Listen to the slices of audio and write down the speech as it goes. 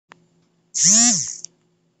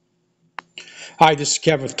Hi, this is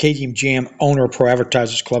Kevin with KGM JAM, owner of Pro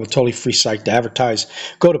Advertisers Club, a totally free site to advertise.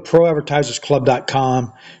 Go to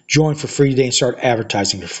proadvertisersclub.com, join for free today, and start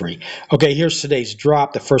advertising for free. Okay, here's today's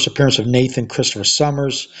drop, the first appearance of Nathan Christopher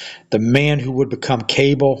Summers, the man who would become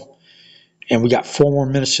Cable. And we got 4 more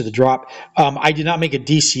minutes to the drop. I did not make a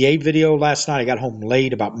DCA video last night. I got home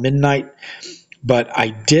late, about midnight. But I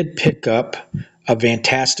did pick up a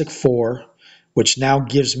Fantastic Four, which now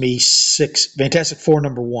gives me 6. Fantastic Four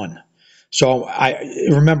number 1. So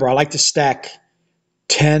remember, I like to stack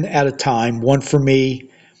 10 at a time, 1 for me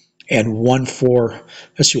and 1 for,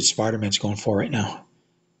 let's see what Spider-Man's going for right now.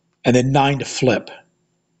 And then 9 to flip.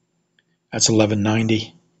 That's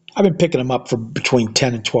 $11.90. I've been picking them up for between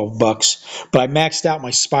 10 and 12 bucks, but I maxed out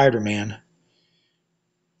my Spider-Man.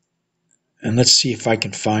 And let's see if I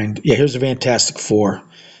can find, yeah, here's a Fantastic Four.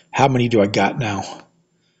 How many do I got now?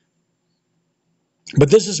 But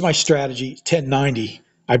this is my strategy, $10.90.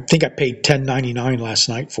 I think I paid $10.99 last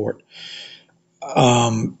night for it.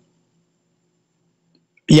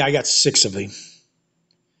 Yeah, I got 6 of them.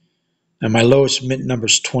 And my lowest mint number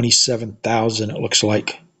is 27,000, it looks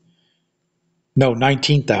like. No,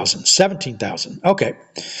 19,000, 17,000. Okay.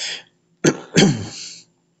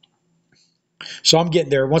 So I'm getting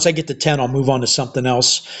there. Once I get to 10, I'll move on to something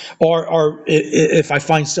else. Or if I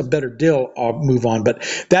find some better deal, I'll move on. But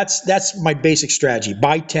that's my basic strategy.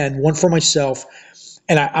 Buy 10, 1 for myself.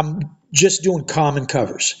 And I'm just doing common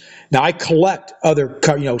covers. Now, I collect other,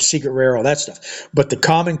 secret rare, all that stuff. But the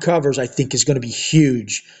common covers, I think, is going to be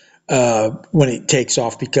huge when it takes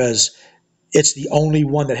off, because it's the only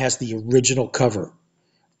one that has the original cover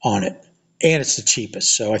on it. And it's the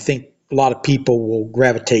cheapest. So I think a lot of people will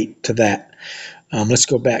gravitate to that. Let's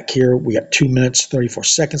go back here. We got 2 minutes, 34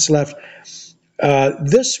 seconds left.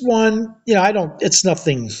 This one, it's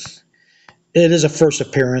nothing. It is a first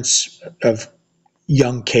appearance of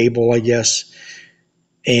young Cable, I guess.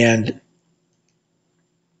 And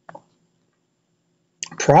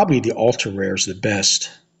probably the ultra rare is the best.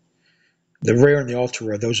 The rare and the ultra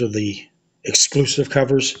rare, those are the exclusive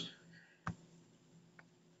covers.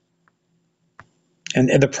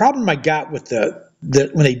 And the problem I got with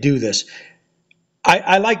when they do this,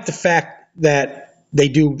 I like the fact that they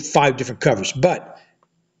do 5 different covers, but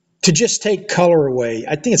to just take color away,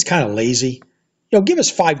 I think it's kind of lazy. Give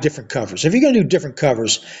us 5 different covers. If you're going to do different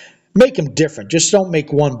covers, make them different. Just don't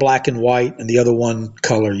make one black and white and the other one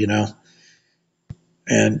color,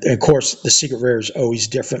 And of course, the secret rare is always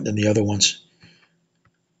different than the other ones.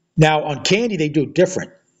 Now, on Candy, they do it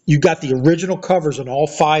different. You got the original covers on all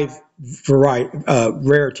 5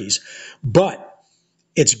 rarities, but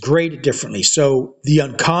it's graded differently. So the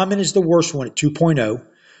uncommon is the worst one at 2.0.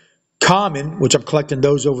 Common, which I'm collecting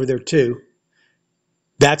those over there too,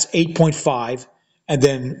 that's 8.5. And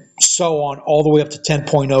then so on all the way up to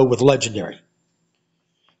 10.0 with legendary.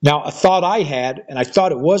 Now, a thought I had, and I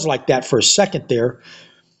thought it was like that for a second there,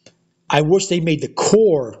 I wish they made the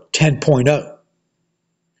core 10.0.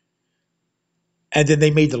 And then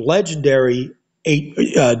they made the legendary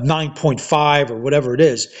 9.5 or whatever it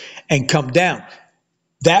is and come down.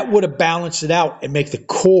 That would have balanced it out and make the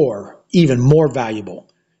core even more valuable,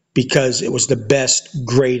 because it was the best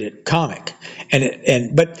graded comic.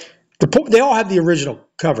 But they all have the original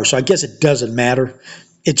cover, so I guess it doesn't matter.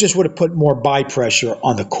 It just would have put more buy pressure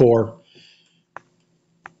on the core.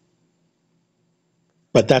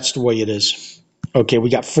 But that's the way it is. Okay, we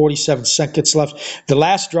got 47 seconds left. The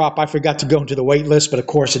last drop, I forgot to go into the wait list, but of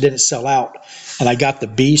course it didn't sell out. And I got the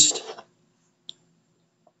Beast.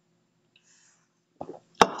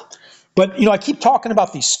 But, I keep talking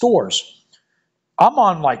about these stores. I'm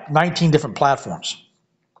on like 19 different platforms.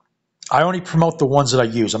 I only promote the ones that I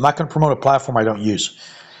use. I'm not going to promote a platform I don't use.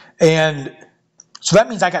 And so that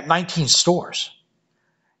means I got 19 stores.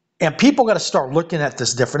 And people got to start looking at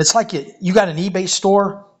this different. It's like you got an eBay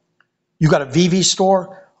store, you got a VeVe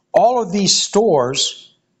store. All of these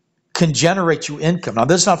stores can generate you income. Now,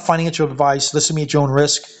 this is not financial advice. Listen to me at your own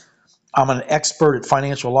risk. I'm an expert at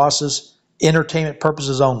financial losses, entertainment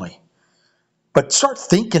purposes only. But start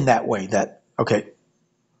thinking that way, that, okay,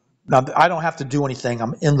 now I don't have to do anything.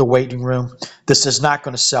 I'm in the waiting room. This is not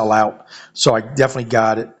going to sell out. So I definitely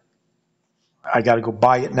got it. I got to go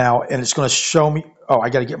buy it now. And it's going to show me, oh, I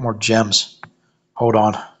got to get more gems. Hold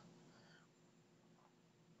on.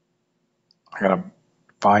 I got to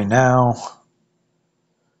buy now.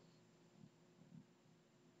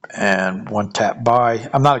 And 1 tap buy.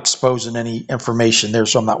 I'm not exposing any information there,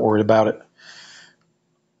 so I'm not worried about it.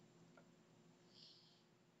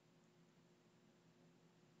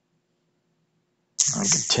 I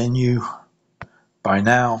continue. Buy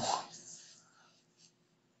now.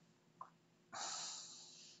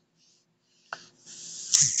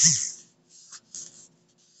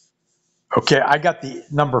 Okay, I got the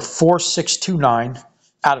number 4629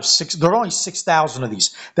 out of 6. There are only 6,000 of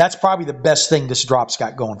these. That's probably the best thing this drop's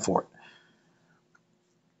got going for it.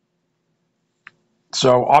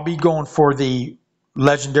 So I'll be going for the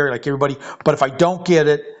legendary like everybody. But if I don't get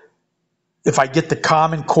it, if I get the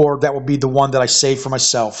common core, that will be the one that I save for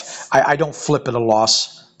myself. I don't flip at a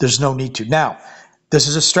loss. There's no need to. Now, this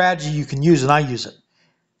is a strategy you can use, and I use it.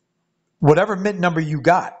 Whatever mint number you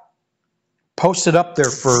got, post it up there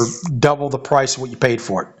for double the price of what you paid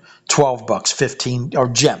for it. 12 bucks, 15, or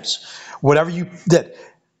gems. Whatever you did.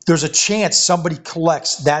 There's a chance somebody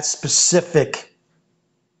collects that specific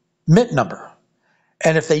mint number.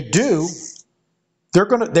 And if they do,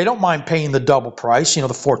 they don't mind paying the double price, the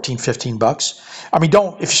 14, 15 bucks. I mean,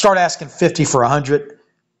 if you start asking 50 for 100,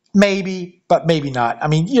 maybe, but maybe not. I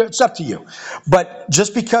mean, it's up to you. But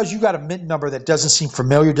just because you got a mint number that doesn't seem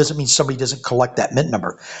familiar doesn't mean somebody doesn't collect that mint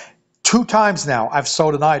number. 2 times now I've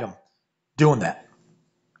sold an item doing that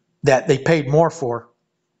they paid more for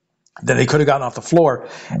than they could have gotten off the floor.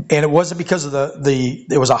 And it wasn't because of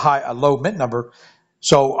it was a low mint number.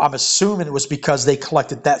 So I'm assuming it was because they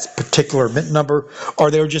collected that particular mint number, or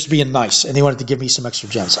they were just being nice and they wanted to give me some extra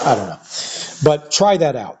gems. I don't know. But try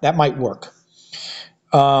that out. That might work.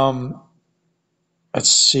 Let's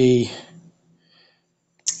see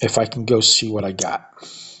if I can go see what I got.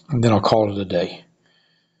 And then I'll call it a day.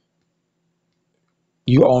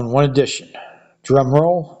 You own 1 edition. Drum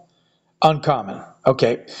roll. Uncommon.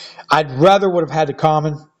 Okay. I'd rather would have had the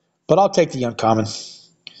common, but I'll take the uncommon.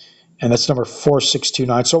 And that's number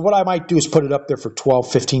 4629. So what I might do is put it up there for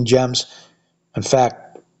 12, 15 gems. In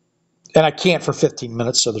fact, and I can't for 15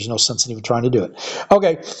 minutes, so there's no sense in even trying to do it.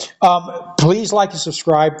 Okay. Please like and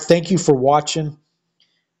subscribe. Thank you for watching,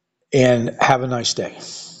 and have a nice day.